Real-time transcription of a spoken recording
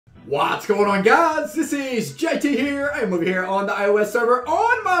What's going on, guys? This is JT here. I'm over here on the iOS server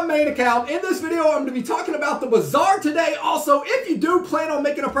on my main account. In this video, I'm going to be talking about the Bazaar today. Also, if you do plan on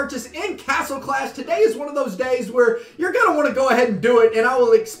making a purchase in Castle Clash, today is one of those days where you're going to want to go ahead and do it, and I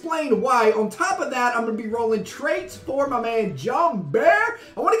will explain why. On top of that, I'm going to be rolling traits for my man John Bear.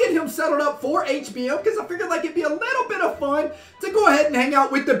 I want to get him settled up for HBM because I figured like it'd be a little bit of fun to go ahead and hang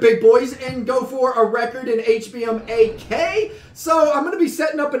out with the big boys and go for a record in HBM AK. So I'm going to be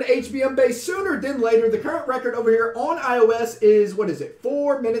setting up an HBM base sooner than later. The current record over here on iOS is,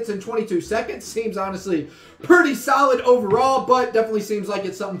 4 minutes and 22 seconds. Seems honestly pretty solid overall, but definitely seems like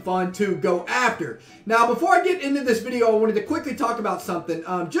it's something fun to go after. Now, before I get into this video, I wanted to quickly talk about something.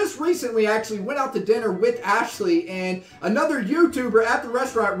 Just recently, I actually went out to dinner with Ashley, and another YouTuber at the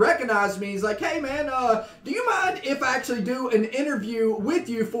restaurant recognized me. He's like, hey man, do you mind if I actually do an interview with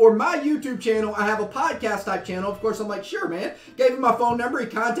you for my YouTube channel? I have a podcast type channel. Of course, I'm like, sure man. Gave him my phone number. He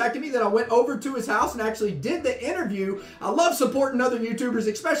contacted me. Then I went over to his house and actually did the interview. I love supporting other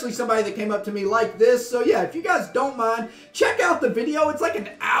YouTubers, especially somebody that came up to me like this. So yeah, if you guys don't mind, check out the video. It's like an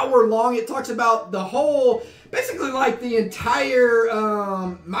hour long. It talks about the whole, basically like the entire,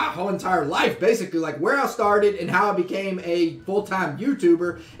 my whole entire life, basically like where I started and how I became a full-time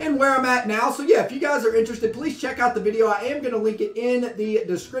YouTuber and where I'm at now. So yeah, if you guys are interested, please check out the video. I am going to link it in the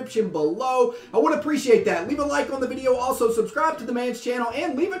description below. I would appreciate that. Leave a like on the video. Also subscribe to the man's channel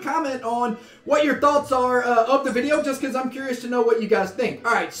and leave a comment on what your thoughts are of the video, just because I'm curious to know what you guys think.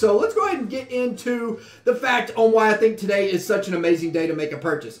 All right, so let's go ahead and get into the fact on why I think today is such an amazing day to make a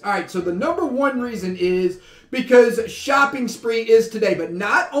purchase. All right, so the number one reason is because Shopping Spree is today, but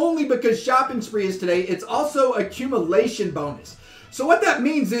not only because Shopping Spree is today, it's also accumulation bonus. So what that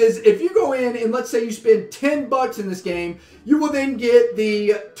means is if you go in and let's say you spend 10 bucks in this game, you will then get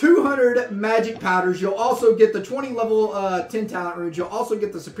the 200 magic powders. You'll also get the 20 level 10 talent runes. You'll also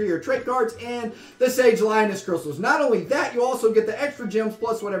get the superior trait cards and the Sage Lioness crystals. Not only that, you'll also get the extra gems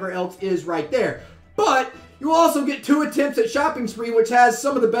plus whatever else is right there. But you will also get 2 attempts at Shopping Spree, which has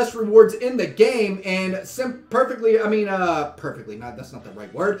some of the best rewards in the game, and that's not the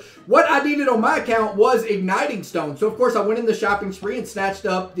right word. What I needed on my account was Igniting Stones. So, of course, I went in the Shopping Spree and snatched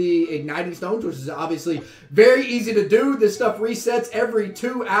up the Igniting Stones, which is obviously very easy to do. This stuff resets every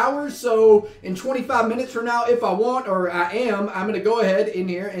 2 hours, so in 25 minutes from now, if I want, or I'm going to go ahead in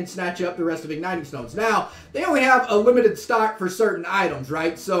here and snatch up the rest of Igniting Stones. Now, they only have a limited stock for certain items,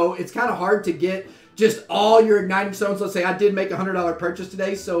 right? So, it's kind of hard to get just all your Igniting Stones. Let's say I did make a $100 purchase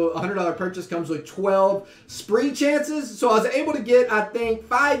today, so a $100 purchase comes with 12 spree chances. So I was able to get, I think,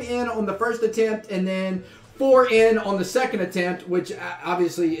 5 in on the first attempt and then 4 in on the second attempt, which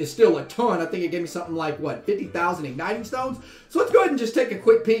obviously is still a ton. I think it gave me something like, what, 50,000 Igniting Stones? So let's go ahead and just take a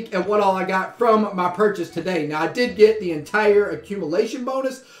quick peek at what all I got from my purchase today. Now, I did get the entire accumulation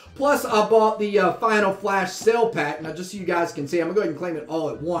bonus, plus I bought the Final Flash Sale Pack. Now, just so you guys can see, I'm going to go ahead and claim it all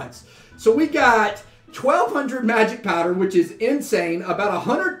at once. So we got 1,200 magic powder, which is insane. About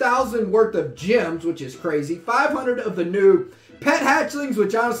 100,000 worth of gems, which is crazy. 500 of the new pet hatchlings,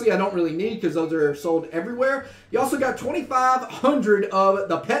 which honestly I don't really need because those are sold everywhere. You also got 2,500 of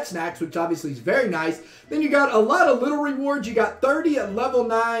the pet snacks, which obviously is very nice. Then you got a lot of little rewards. You got 30 at level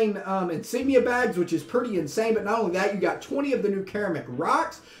 9 insignia bags, which is pretty insane. But not only that, you got 20 of the new ceramic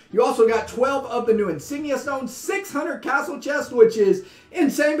rocks. You also got 12 of the new insignia stones, 600 castle chests, which is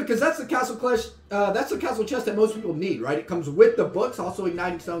insane because that's the castle chest that most people need, right? It comes with the books, also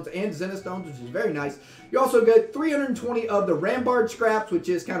Igniting Stones and Zenith Stones, which is very nice. You also get 320 of the Rambard scraps, which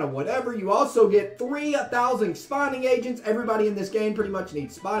is kind of whatever. You also get 3,000 spawning agents. Everybody in this game pretty much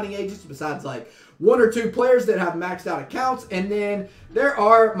needs spawning agents besides like 1 or 2 players that have maxed out accounts. And then there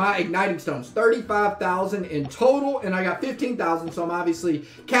are my Igniting Stones, 35,000 in total, and I got 15,000, so I'm obviously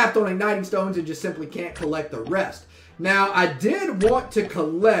capped on Igniting Stones and just simply can't collect the rest. Now, I did want to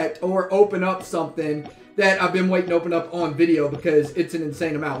collect or open up something that I've been waiting to open up on video because it's an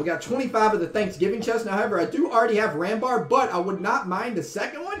insane amount. We got 25 of the Thanksgiving chests. Now, however, I do already have Rambard, but I would not mind the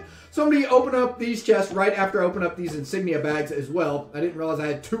second one. So I'm going to open up these chests right after I open up these insignia bags as well. I didn't realize I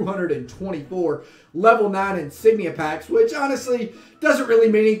had 224 level 9 insignia packs, which honestly doesn't really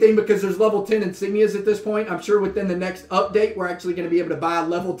mean anything because there's level 10 insignias at this point. I'm sure within the next update, we're actually going to be able to buy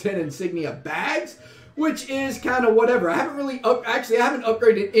level 10 insignia bags, which is kind of whatever. I haven't really, I haven't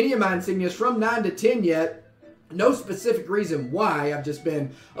upgraded any of my insignias from 9 to 10 yet. No specific reason why. I've just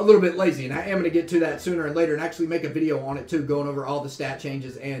been a little bit lazy, and I am going to get to that sooner and later and actually make a video on it too, going over all the stat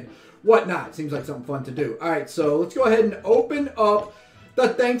changes and whatnot. Seems like something fun to do. All right, so let's go ahead and open up the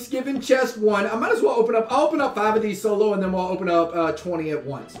Thanksgiving chest one. I might as well open up, I'll open up 5 of these solo, and then we'll open up 20 at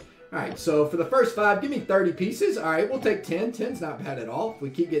once. All right, so for the first 5, give me 30 pieces. All right, we'll take 10. 10's not bad at all. If we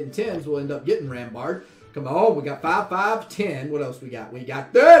keep getting 10s, we'll end up getting Rambarred. Come on, we got 5, 5, 10. What else we got? We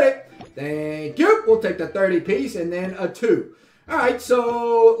got 30. Thank you. We'll take the 30 piece and then a 2. All right,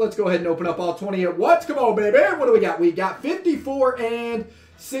 so let's go ahead and open up all 20 at once. Come on, baby. What do we got? We got 54 and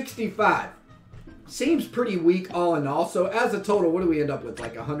 65. Seems pretty weak all in all. So as a total, what do we end up with?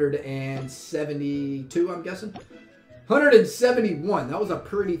 Like 172, I'm guessing? 171. That was a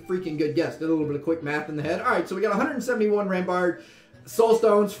pretty freaking good guess. Did a little bit of quick math in the head. All right, so we got 171 Rambarred Soul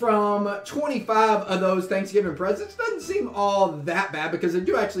Stones from 25 of those Thanksgiving presents. Doesn't seem all that bad because they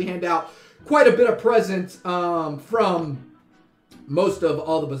do actually hand out quite a bit of presents from most of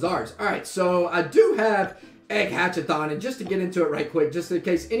all the bazaars. All right, so I do have Egg Hatchathon, and just to get into it right quick, just in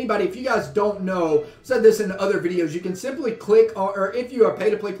case anybody, if you guys don't know, said this in other videos, you can simply click on, or if you're a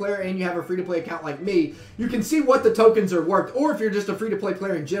pay-to-play player and you have a free-to-play account like me, you can see what the tokens are worth, or if you're just a free-to-play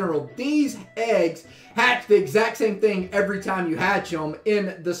player in general, these eggs hatch the exact same thing every time you hatch them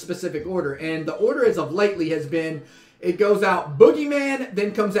in the specific order, and the order as of lately has been, it goes out Boogeyman,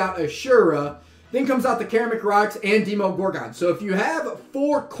 then comes out Ashura, then comes out the Karamik Rocks and Demogorgon. So if you have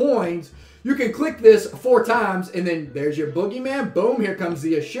 4 coins, you can click this 4 times, and then there's your Boogeyman. Boom, here comes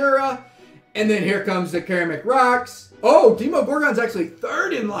the Ashura. And then here comes the Karamik Rocks. Oh, Demogorgon's actually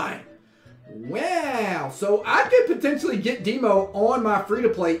 3rd in line. Wow. So I could potentially get Demo on my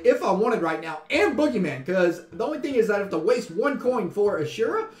free-to-play if I wanted right now, and Boogeyman, because the only thing is that I have to waste 1 coin for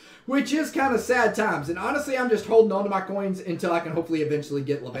Ashura, which is kind of sad times. And honestly, I'm just holding on to my coins until I can hopefully eventually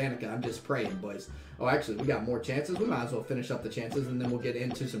get Lavanica. I'm just praying, boys. Oh, actually, we got more chances. We might as well finish up the chances, and then we'll get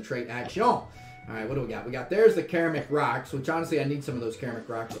into some trait action. All right, what do we got? We got, there's the Karamik Rocks, which honestly, I need some of those Karamik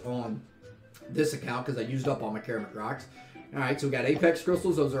Rocks on this account because I used up all my Karamik Rocks. All right, so we got Apex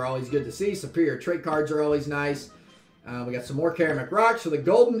Crystals. Those are always good to see. Superior trait cards are always nice. We got some more Karamik Rocks. For the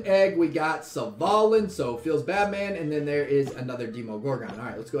Golden Egg, we got Svalin, so Feels Badman, and then there is another Demogorgon. All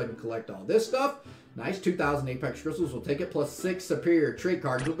right, let's go ahead and collect all this stuff. Nice, 2,000 Apex Crystals. We'll take it, plus 6 Superior trait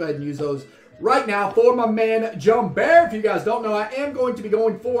cards. We'll go ahead and use those right now for my man, Jumbear. If you guys don't know, I am going to be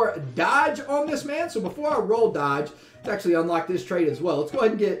going for Dodge on this man. So before I roll Dodge, let's actually unlock this trait as well. Let's go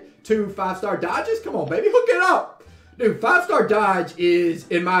ahead and get 2 5-star Dodges. Come on, baby, hook it up. Dude, 5-star Dodge is,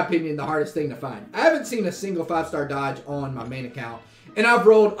 in my opinion, the hardest thing to find. I haven't seen a single 5-star Dodge on my main account, and I've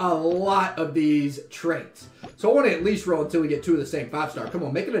rolled a lot of these traits. So I want to at least roll until we get 2 of the same 5-star. Come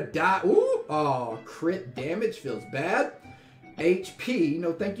on, make it a Dodge. Ooh, oh, crit damage feels bad. HP,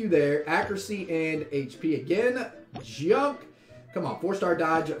 no thank you there. Accuracy and HP again. Junk. Come on, 4-star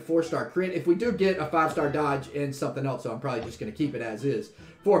Dodge, 4-star crit. If we do get a 5-star Dodge and something else, so I'm probably just going to keep it as is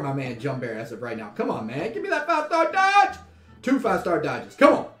for my man Jumbear as of right now. Come on, man. Give me that 5-star Dodge. 2 5-star Dodges.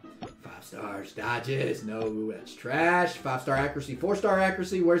 Come on. 5 stars, Dodges. No, that's trash. 5-star accuracy, 4-star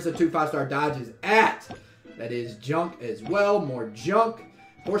accuracy. Where's the 2 5-star Dodges at? That is junk as well. More junk.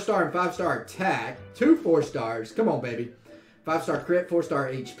 4-star and 5-star attack. 2 4-stars. Come on, baby. 5-star crit,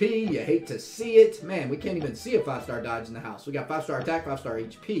 4-star HP. You hate to see it. Man, we can't even see a 5-star Dodge in the house. We got 5-star attack, 5-star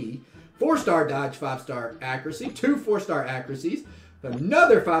HP, 4-star Dodge, 5-star accuracy, 2 4-star accuracies,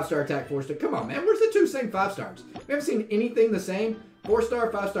 another 5-star attack, 4-star. Come on, man. Where's the 2 same 5-stars? We haven't seen anything the same. 4-star,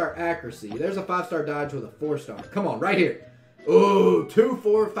 5-star accuracy. There's a 5-star Dodge with a 4-star. Come on, right here. Ooh, 2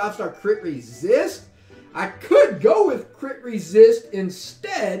 4 5-star crit resist. I could go with crit resist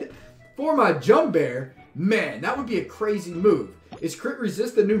instead for my Jumbear. Man, that would be a crazy move. Is crit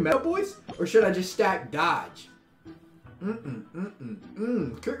resist the new meta, boys? Or should I just stack dodge?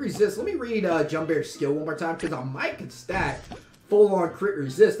 Crit resist. Let me read Jumbear's skill one more time because I might could stack full-on crit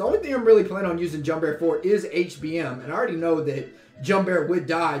resist. The only thing I'm really planning on using Jumbear for is HBM. And I already know that Jumbear with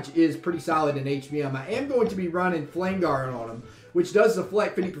dodge is pretty solid in HBM. I am going to be running Flame Guard on him, which does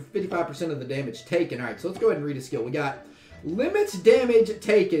deflect 55% of the damage taken. All right, so let's go ahead and read his skill. We got limits damage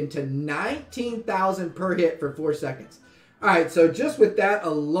taken to 19,000 per hit for 4 seconds. All right, so just with that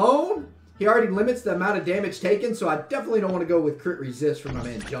alone, he already limits the amount of damage taken, so I definitely don't want to go with crit resist for my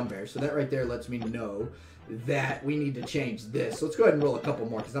man Jumbear. So that right there lets me know that we need to change this. So let's go ahead and roll a couple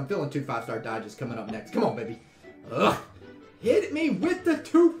more because I'm feeling 2 5-star dodges coming up next. Come on, baby. Ugh. Hit me with the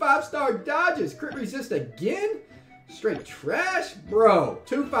 2 5-star dodges. Crit resist again? Straight trash? Bro,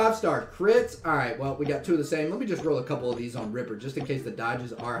 2 5-star crits. All right, well, we got 2 of the same. Let me just roll a couple of these on Ripper just in case the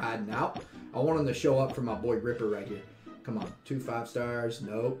dodges are hiding out. I want them to show up for my boy Ripper right here. Come on, 2 5-stars.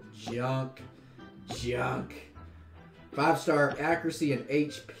 Nope. Junk. Junk. 5-star accuracy and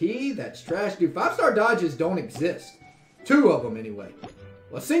HP. That's trash. Dude, 5-star dodges don't exist. 2 of them anyway.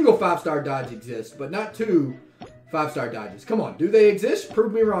 Well, a single 5-star dodge exists, but not 2 5-star dodges. Come on, do they exist?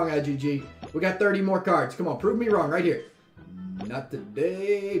 Prove me wrong, IGG. We got 30 more cards. Come on, prove me wrong right here. not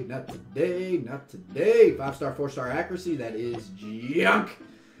today, not today, not today. 5-star, 4-star accuracy, that is junk.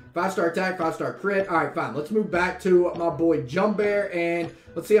 5-star attack, 5-star crit. All right, fine. Let's move back to my boy Jumbear, and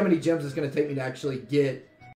let's see how many gems it's going to take me to actually get